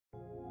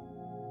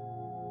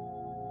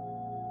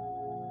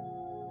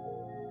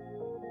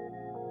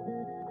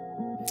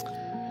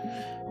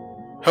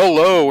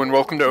Hello and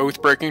welcome to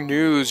Oathbreaking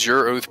News,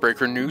 your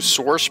Oathbreaker news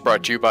source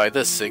brought to you by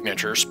the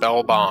Signature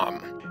Spell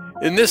Bomb.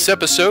 In this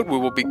episode, we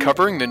will be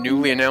covering the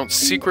newly announced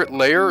Secret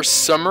Lair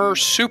Summer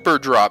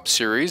Superdrop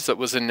series that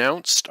was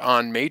announced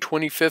on May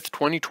 25th,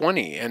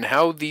 2020, and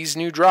how these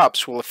new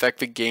drops will affect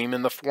the game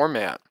and the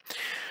format.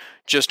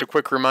 Just a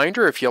quick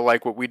reminder, if you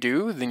like what we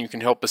do, then you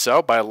can help us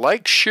out by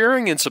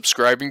sharing, and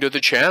subscribing to the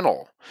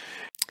channel.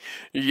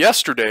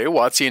 Yesterday,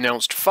 WotC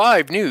announced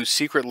 5 new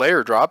Secret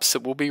Lair drops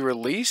that will be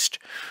released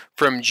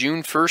from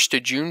June 1st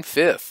to June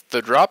 5th.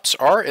 The drops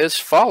are as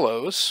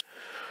follows.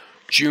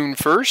 June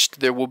 1st,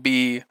 there will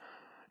be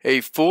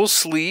a full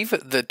sleeve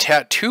The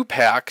Tattoo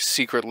Pack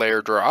Secret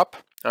Lair drop.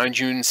 On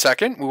June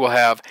 2nd, we will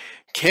have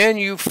Can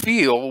You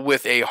Feel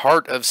with a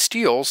Heart of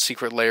Steel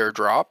Secret Lair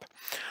drop.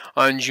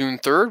 On June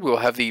 3rd, we'll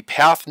have the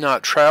Path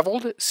Not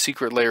Traveled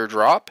Secret Lair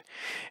drop.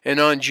 And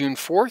on June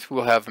 4th,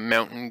 we'll have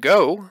Mountain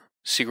Go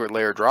Secret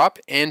Lair drop.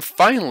 And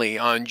finally,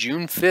 on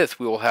June 5th,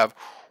 we will have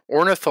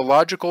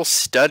Ornithological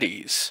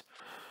Studies.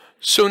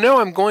 So now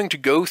I'm going to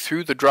go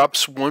through the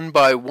drops one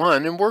by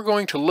one, and we're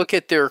going to look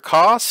at their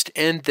cost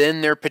and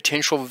then their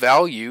potential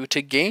value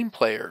to game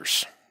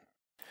players.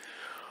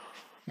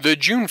 The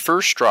June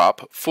 1st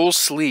drop, Full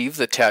Sleeve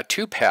The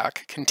Tattoo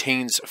Pack,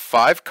 contains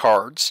 5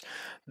 cards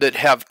that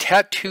have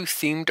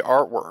tattoo-themed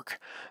artwork.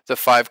 The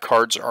 5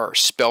 cards are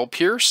Spell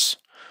Pierce,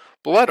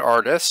 Blood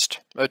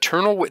Artist,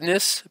 Eternal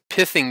Witness,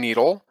 Pithing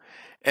Needle,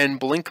 and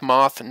Blink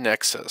Moth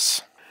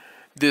Nexus.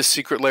 This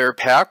Secret Lair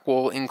pack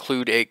will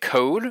include a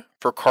code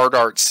for card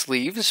art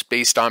sleeves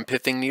based on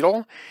Pithing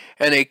Needle,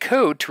 and a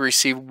code to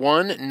receive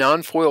 1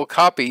 non-foil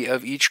copy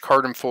of each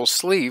card in full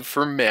sleeve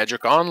for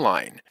Magic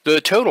Online.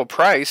 The total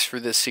price for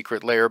this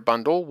Secret Lair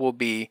bundle will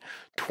be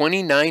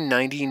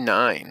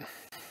 $29.99.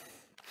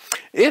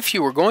 If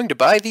you were going to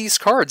buy these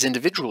cards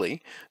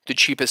individually, the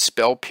cheapest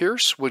Spell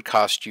Pierce would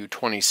cost you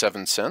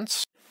 27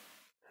 cents.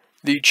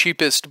 The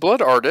cheapest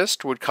Blood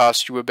Artist would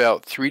cost you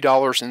about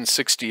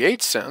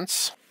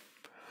 $3.68.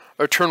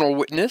 Eternal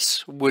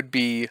Witness would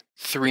be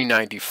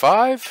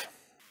 $3.95.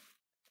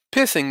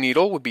 Pithing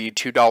Needle would be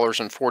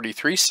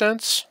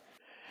 $2.43.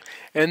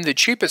 And the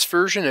cheapest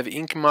version of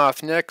Ink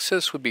Moth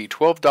Nexus would be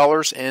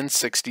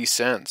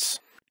 $12.60.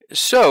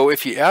 So,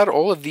 if you add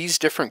all of these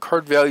different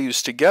card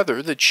values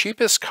together, the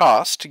cheapest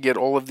cost to get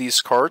all of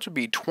these cards would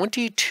be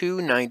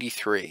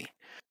 $22.93.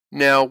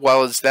 Now,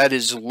 while that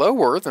is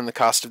lower than the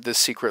cost of this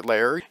Secret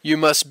Lair, you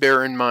must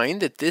bear in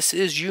mind that this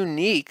is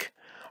unique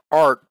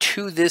art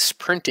to this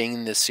printing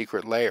in this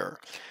Secret Lair.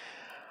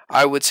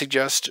 I would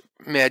suggest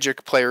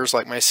Magic players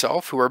like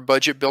myself, who are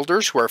budget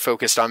builders, who are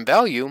focused on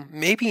value,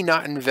 maybe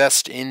not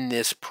invest in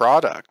this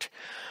product.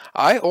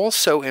 I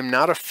also am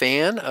not a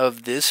fan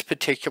of this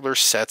particular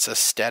set's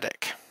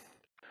aesthetic.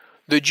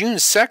 The June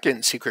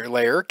 2nd Secret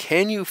Lair,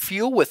 Can You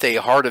Feel with a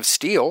Heart of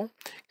Steel,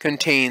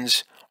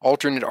 contains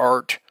alternate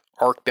art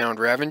Arcbound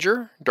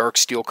Ravager,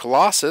 Darksteel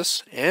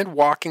Colossus, and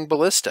Walking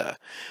Ballista.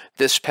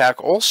 This pack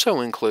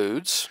also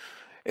includes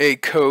a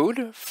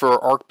code for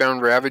Arcbound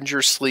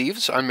Ravager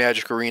sleeves on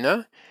Magic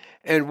Arena,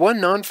 and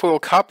 1 non-foil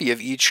copy of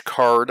each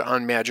card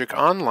on Magic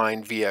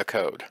Online via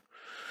code.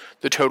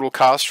 The total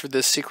cost for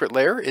this Secret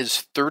Lair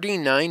is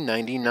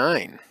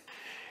 $39.99.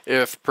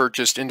 If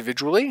purchased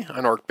individually,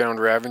 an Arcbound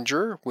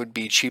Ravager would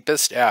be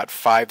cheapest at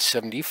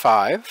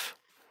 $5.75.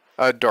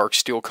 A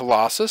Darksteel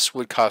Colossus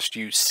would cost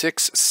you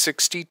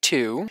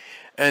 $6.62,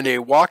 and a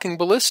Walking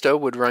Ballista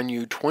would run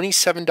you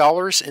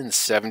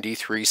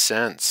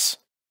 $27.73.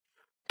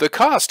 The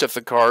cost of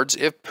the cards,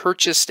 if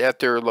purchased at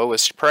their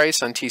lowest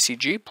price on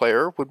TCG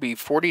Player, would be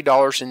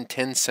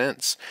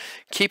 $40.10,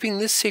 keeping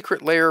this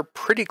Secret Lair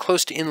pretty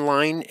close to in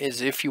line as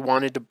if you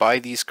wanted to buy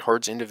these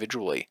cards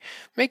individually,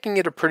 making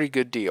it a pretty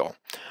good deal.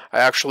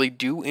 I actually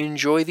do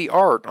enjoy the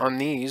art on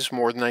these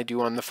more than I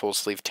do on the full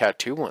sleeve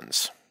tattoo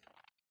ones.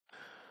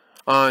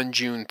 On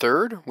June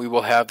 3rd, we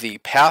will have the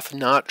Path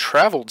Not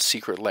Traveled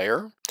Secret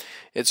Lair.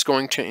 It's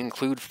going to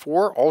include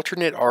 4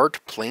 alternate art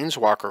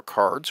Planeswalker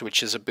cards,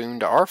 which is a boon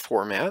to our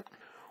format.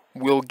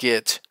 We'll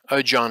get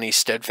a Johnny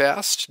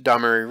Steadfast,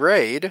 Domri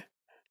Raid,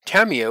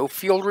 Tamiyo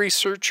Field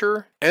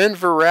Researcher, and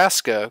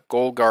Vraska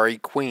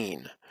Golgari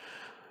Queen.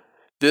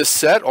 This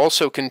set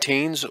also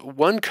contains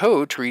 1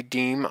 code to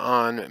redeem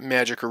on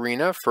Magic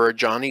Arena for a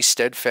Johnny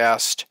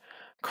Steadfast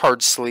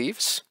card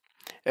sleeves,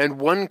 and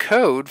 1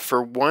 code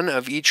for 1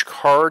 of each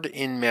card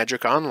in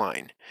Magic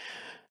Online.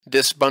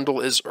 This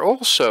bundle is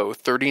also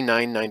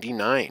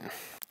 $39.99.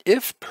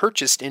 If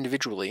purchased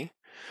individually,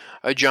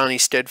 a Johnny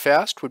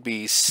Steadfast would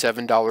be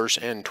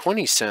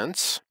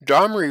 $7.20,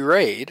 Domri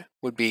Raid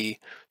would be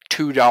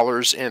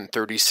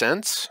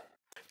 $2.30,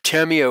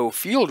 Tamiyo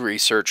Field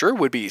Researcher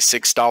would be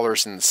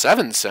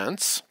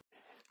 $6.07,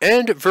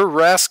 and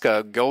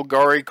Vraska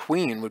Golgari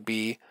Queen would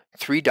be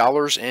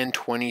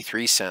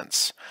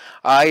 $3.23.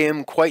 I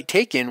am quite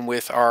taken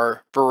with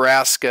our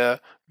Vraska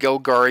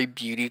Golgari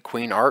Beauty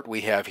Queen art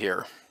we have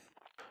here.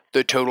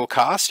 The total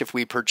cost, if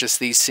we purchase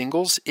these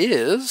singles,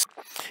 is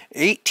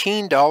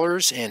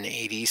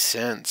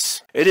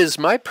 $18.80. It is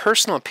my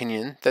personal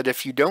opinion that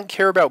if you don't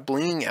care about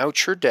blinging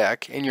out your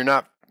deck and you're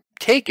not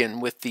taken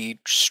with the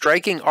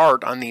striking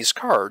art on these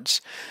cards,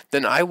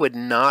 then I would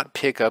not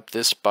pick up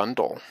this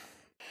bundle.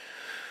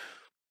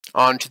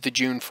 On to the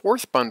June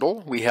 4th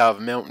bundle, we have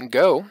Mountain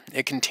Go.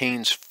 It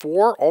contains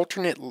 4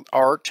 alternate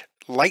art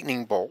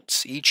lightning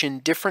bolts, each in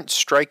different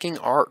striking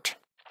art.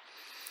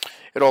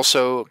 It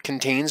also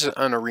contains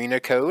an arena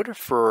code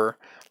for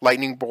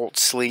lightning bolt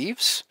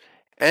sleeves,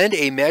 and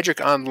a Magic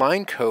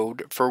Online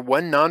code for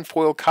 1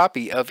 non-foil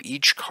copy of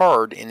each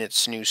card in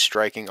its new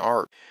striking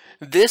art.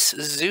 This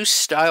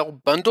Zeus-style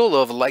bundle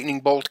of lightning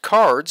bolt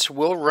cards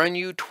will run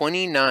you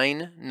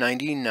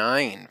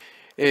 $29.99.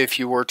 If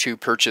you were to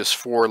purchase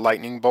 4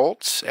 lightning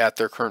bolts at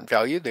their current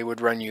value, they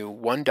would run you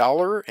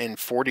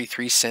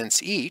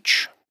 $1.43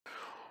 each,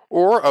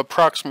 or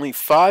approximately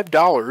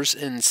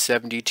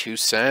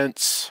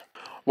 $5.72.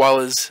 While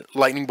his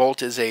lightning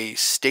bolt is a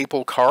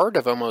staple card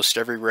of almost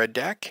every red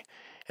deck,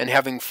 and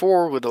having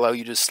 4 would allow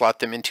you to slot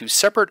them into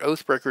separate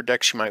Oathbreaker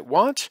decks you might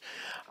want,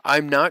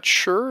 I'm not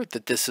sure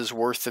that this is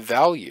worth the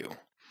value.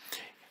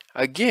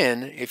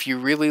 Again, if you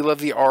really love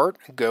the art,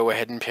 go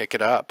ahead and pick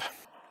it up.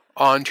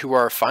 On to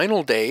our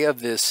final day of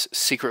this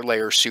Secret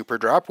Lair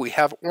Superdrop, we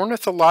have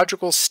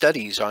Ornithological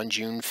Studies on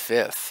June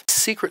 5th.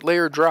 Secret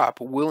Lair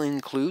drop will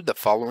include the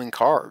following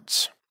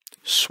cards: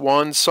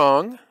 Swan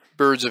Song,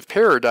 Birds of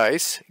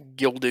Paradise,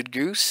 Gilded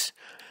Goose,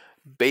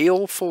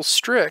 Baleful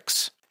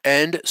Strix,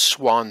 and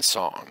Swan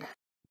Song.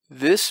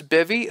 This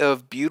bevy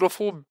of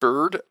beautiful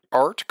bird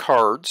art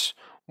cards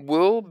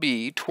will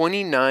be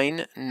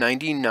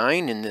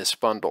 $29.99 in this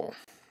bundle.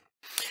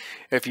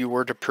 If you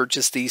were to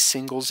purchase these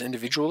singles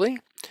individually,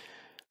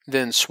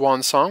 then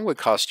Swan Song would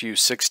cost you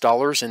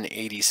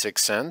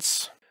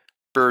 $6.86.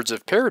 Birds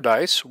of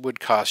Paradise would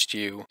cost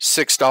you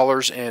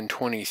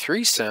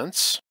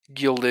 $6.23.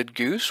 Gilded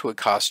Goose would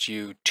cost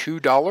you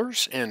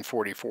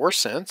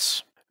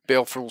 $2.44.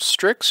 Baleful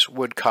Strix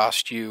would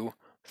cost you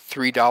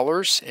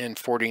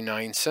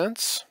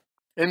 $3.49.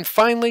 And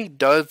finally,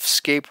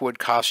 Dovescape would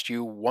cost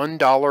you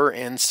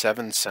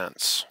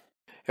 $1.07.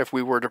 If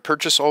we were to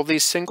purchase all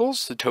these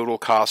singles, the total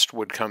cost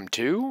would come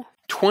to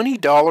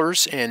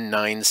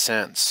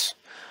 $20.09.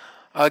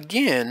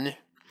 Again,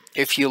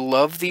 if you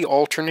love the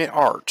alternate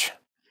art,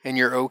 and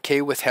you're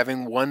okay with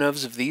having one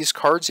of these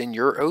cards in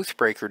your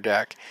Oathbreaker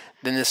deck,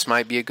 then this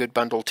might be a good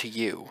bundle to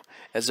you.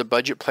 As a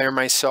budget player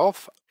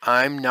myself,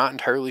 I'm not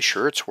entirely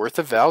sure it's worth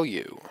the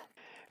value.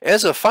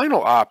 As a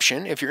final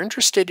option, if you're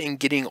interested in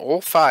getting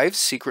all 5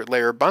 Secret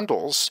Lair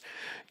bundles,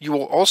 you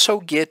will also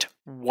get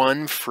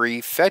 1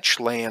 free fetch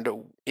land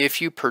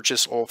if you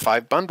purchase all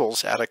 5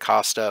 bundles at a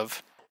cost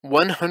of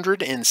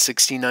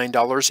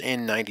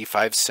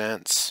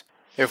 $169.95.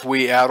 If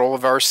we add all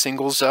of our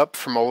singles up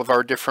from all of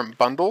our different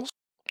bundles,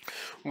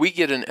 we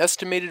get an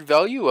estimated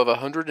value of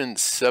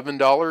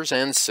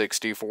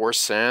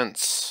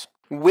 $107.64.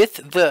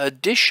 With the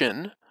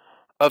addition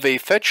of a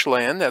fetch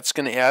land, that's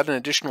going to add an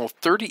additional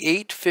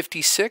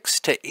 $38.56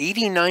 to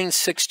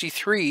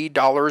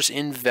 $89.63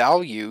 in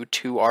value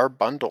to our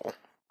bundle.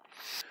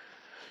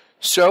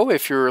 So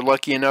if you're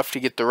lucky enough to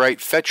get the right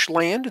fetch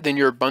land, then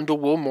your bundle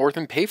will more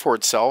than pay for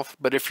itself,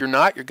 but if you're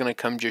not, you're going to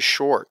come just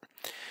short.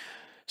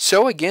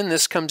 So again,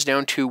 this comes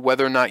down to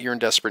whether or not you're in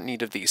desperate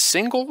need of these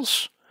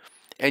singles,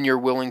 and you're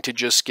willing to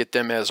just get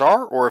them as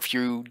are, or if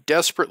you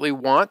desperately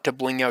want to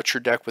bling out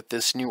your deck with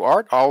this new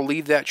art, I'll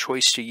leave that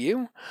choice to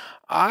you.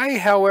 I,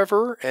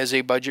 however, as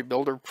a budget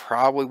builder,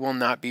 probably will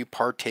not be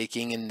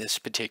partaking in this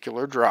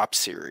particular drop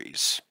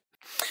series.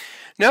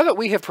 Now that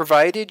we have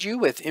provided you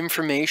with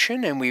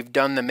information and we've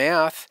done the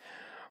math,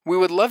 we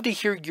would love to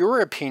hear your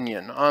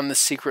opinion on the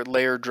Secret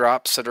Lair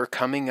drops that are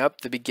coming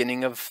up the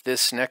beginning of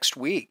this next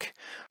week.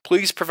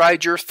 Please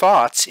provide your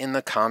thoughts in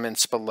the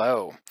comments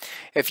below.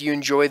 If you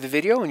enjoy the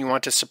video and you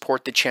want to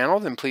support the channel,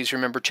 then please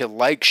remember to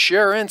like,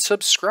 share, and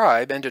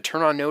subscribe, and to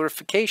turn on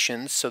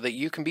notifications so that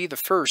you can be the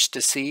first to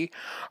see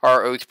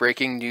our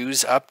Oathbreaking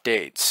news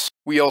updates.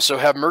 We also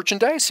have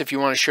merchandise. If you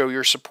want to show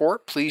your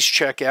support, please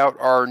check out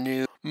our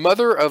new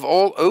Mother of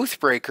All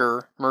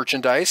Oathbreaker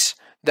merchandise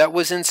that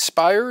was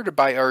inspired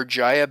by our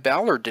Jaya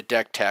Ballard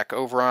deck tech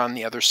over on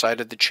the other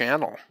side of the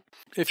channel.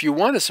 If you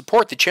want to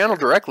support the channel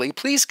directly,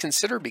 please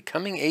consider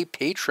becoming a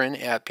patron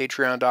at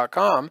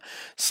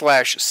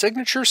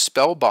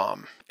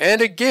patreon.com/signaturesspellbomb.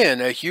 And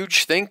again, a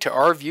huge thank to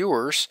our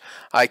viewers.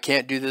 I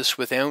can't do this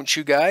without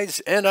you guys,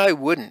 and I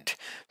wouldn't.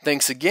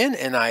 Thanks again,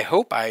 and I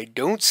hope I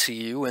don't see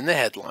you in the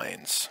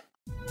headlines.